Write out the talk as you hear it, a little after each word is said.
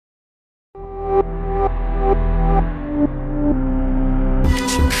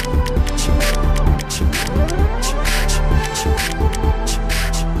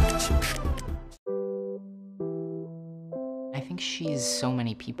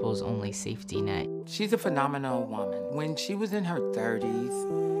people's only safety net. She's a phenomenal woman. When she was in her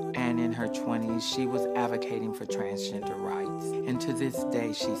 30s and in her 20s, she was advocating for transgender rights. And to this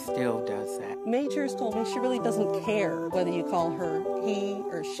day, she still does that. Major's told me she really doesn't care whether you call her he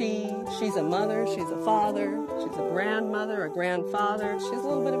or she. She's a mother, she's a father, she's a grandmother, a grandfather. She's a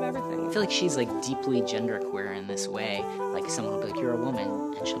little bit of everything. I feel like she's like deeply genderqueer in this way. Like someone will be like, you're a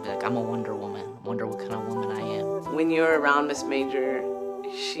woman, and she'll be like, I'm a Wonder Woman. Wonder what kind of woman I am. When you're around Miss Major,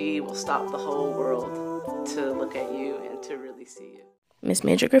 she will stop the whole world to look at you and to really see you. Miss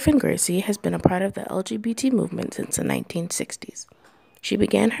Major Griffin-Gracy has been a part of the LGBT movement since the 1960s. She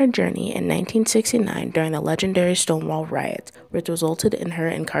began her journey in 1969 during the legendary Stonewall riots, which resulted in her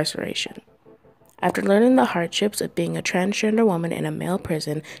incarceration. After learning the hardships of being a transgender woman in a male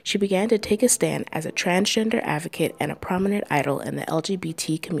prison, she began to take a stand as a transgender advocate and a prominent idol in the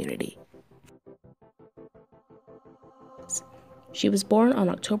LGBT community. She was born on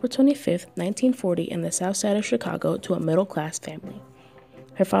October 25, 1940 in the south side of Chicago to a middle-class family.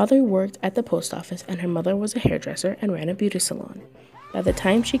 Her father worked at the post office and her mother was a hairdresser and ran a beauty salon. By the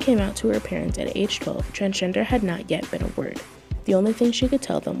time she came out to her parents at age 12, transgender had not yet been a word. The only thing she could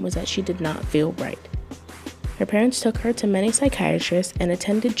tell them was that she did not feel right. Her parents took her to many psychiatrists and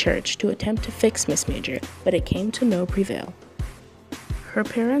attended church to attempt to fix Miss Major, but it came to no prevail. Her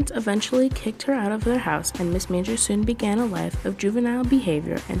parents eventually kicked her out of their house, and Miss Major soon began a life of juvenile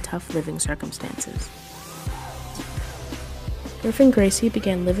behavior and tough living circumstances. Griffin-Gracy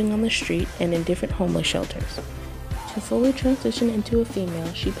began living on the street and in different homeless shelters. To fully transition into a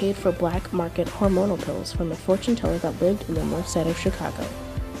female, she paid for black market hormonal pills from a fortune teller that lived in the north side of Chicago.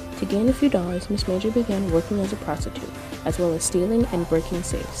 To gain a few dollars, Miss Major began working as a prostitute, as well as stealing and breaking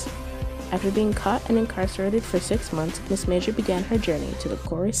safes. After being caught and incarcerated for 6 months, Miss Major began her journey to the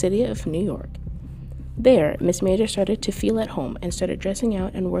glory city of New York. There, Miss Major started to feel at home and started dressing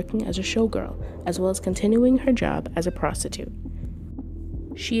out and working as a showgirl, as well as continuing her job as a prostitute.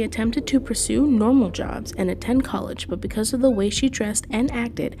 She attempted to pursue normal jobs and attend college, but because of the way she dressed and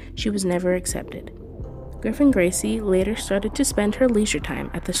acted, she was never accepted. Griffin-Gracy later started to spend her leisure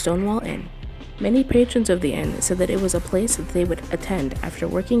time at the Stonewall Inn. Many patrons of the inn said that it was a place that they would attend after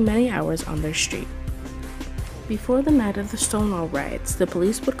working many hours on their street. Before the night of the Stonewall riots, the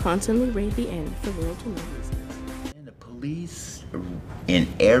police would constantly raid the inn for little to no reason. And the police in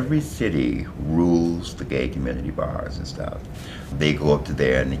every city rules the gay community bars and stuff. They go up to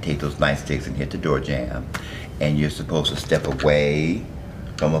there and they take those nightsticks and hit the door jamb, and you're supposed to step away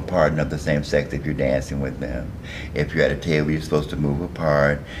from a partner of the same sex if you're dancing with them. If you're at a table, you're supposed to move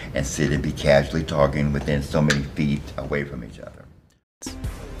apart and sit and be casually talking within so many feet away from each other.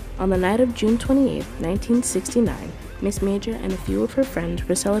 On the night of June 28, 1969, Miss Major and a few of her friends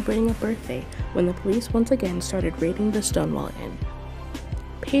were celebrating a birthday when the police once again started raiding the Stonewall Inn.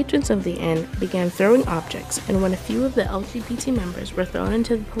 Patrons of the inn began throwing objects, and when a few of the LGBT members were thrown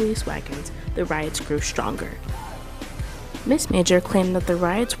into the police wagons, the riots grew stronger. Miss Major claimed that the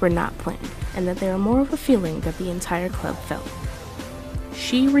riots were not planned, and that they were more of a feeling that the entire club felt.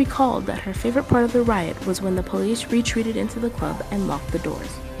 She recalled that her favorite part of the riot was when the police retreated into the club and locked the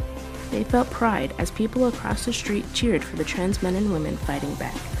doors. They felt pride as people across the street cheered for the trans men and women fighting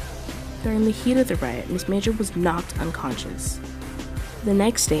back. During the heat of the riot, Miss Major was knocked unconscious. The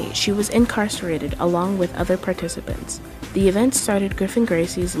next day, she was incarcerated along with other participants. The event started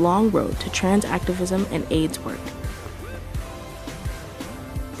Griffin-Gracy's long road to trans activism and AIDS work.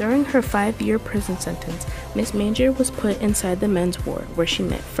 During her 5-year prison sentence, Miss Major was put inside the men's ward where she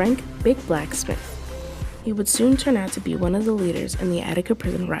met Frank Big Black Smith. He would soon turn out to be one of the leaders in the Attica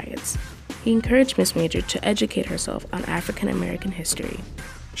prison riots. He encouraged Miss Major to educate herself on African American history.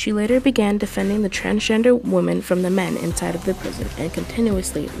 She later began defending the transgender women from the men inside of the prison and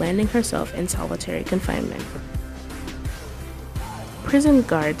continuously landing herself in solitary confinement. Prison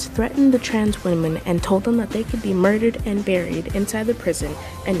guards threatened the trans women and told them that they could be murdered and buried inside the prison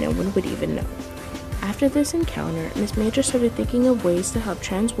and no one would even know. After this encounter, Miss Major started thinking of ways to help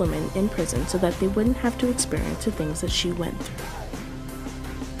trans women in prison so that they wouldn't have to experience the things that she went through.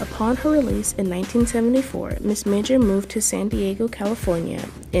 Upon her release in 1974, Miss Major moved to San Diego, California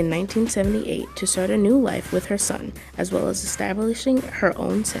in 1978 to start a new life with her son, as well as establishing her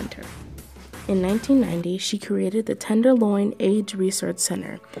own center. In 1990, she created the Tenderloin AIDS Research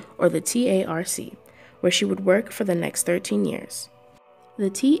Center, or the TARC, where she would work for the next 13 years. The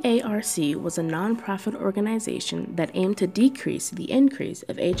TARC was a non-profit organization that aimed to decrease the increase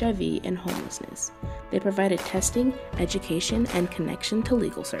of HIV and homelessness. They provided testing, education, and connection to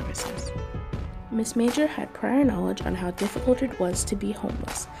legal services. Miss Major had prior knowledge on how difficult it was to be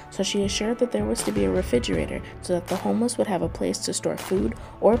homeless, so she assured that there was to be a refrigerator so that the homeless would have a place to store food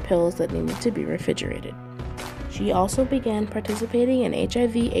or pills that needed to be refrigerated. She also began participating in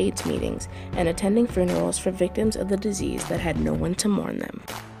HIV/AIDS meetings and attending funerals for victims of the disease that had no one to mourn them.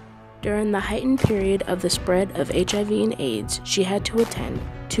 During the heightened period of the spread of HIV and AIDS, she had to attend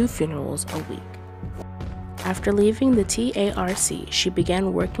 2 funerals a week. After leaving the TARC, she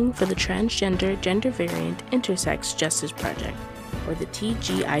began working for the Transgender, Gender Variant, Intersex Justice Project, or the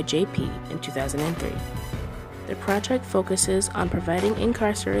TGIJP, in 2003. The project focuses on providing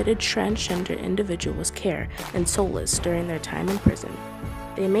incarcerated transgender individuals care and solace during their time in prison.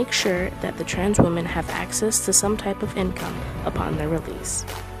 They make sure that the trans women have access to some type of income upon their release.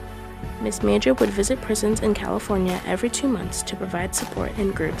 Miss Major would visit prisons in California every 2 months to provide support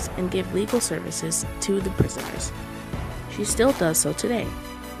in groups and give legal services to the prisoners. She still does so today.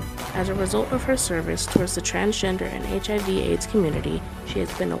 As a result of her service towards the transgender and HIV/AIDS community, she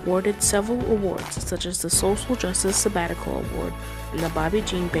has been awarded several awards such as the Social Justice Sabbatical Award and the Bobby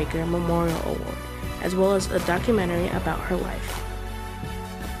Jean Baker Memorial Award, as well as a documentary about her life.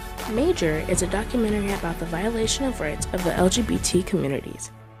 Major is a documentary about the violation of rights of the LGBT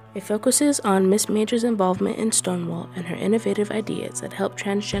communities. It focuses on Miss Major's involvement in Stonewall and her innovative ideas that help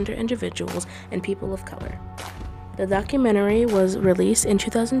transgender individuals and people of color. The documentary was released in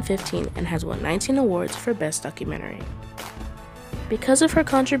 2015 and has won 19 awards for Best Documentary. Because of her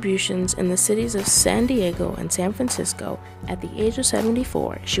contributions in the cities of San Diego and San Francisco, at the age of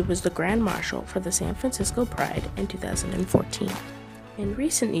 74, she was the Grand Marshal for the San Francisco Pride in 2014. In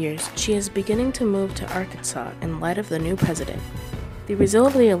recent years, she is beginning to move to Arkansas in light of the new president. The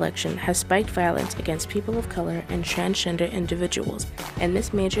result of the election has spiked violence against people of color and transgender individuals, and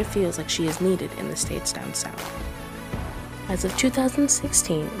Miss Major feels like she is needed in the states down south. As of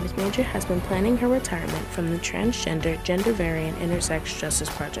 2016, Miss Major has been planning her retirement from the Transgender, Gender Variant, Intersex Justice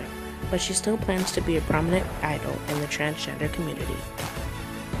Project, but she still plans to be a prominent idol in the transgender community.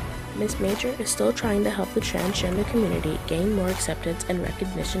 Miss Major is still trying to help the transgender community gain more acceptance and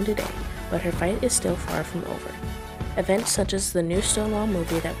recognition today, but her fight is still far from over. Events such as the new Stonewall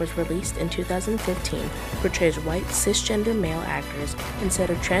movie that was released in 2015 portrays white cisgender male actors instead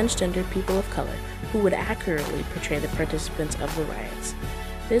of transgender people of color who would accurately portray the participants of the riots.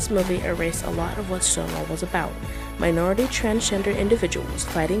 This movie erased a lot of what Stonewall was about, minority transgender individuals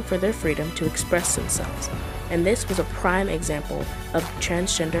fighting for their freedom to express themselves, and this was a prime example of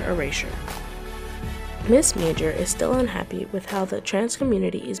transgender erasure. Miss Major is still unhappy with how the trans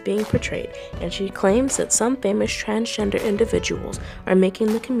community is being portrayed, and she claims that some famous transgender individuals are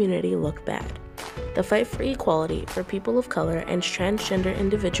making the community look bad. The fight for equality for people of color and transgender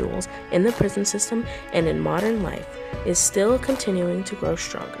individuals in the prison system and in modern life is still continuing to grow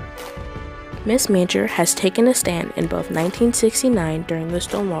stronger. Miss Major has taken a stand in both 1969 during the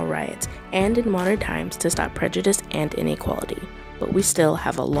Stonewall riots and in modern times to stop prejudice and inequality, but we still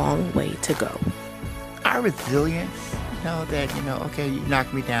have a long way to go. Our resilience, okay, you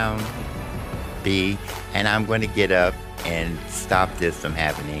knocked me down, B, and I'm going to get up and stop this from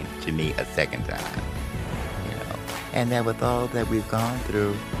happening to me a second time, And that with all that we've gone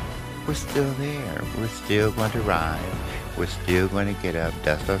through, we're still there. We're still going to rise. We're still going to get up,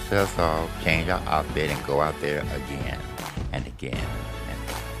 dust ourselves off, change our outfit, and go out there again and again.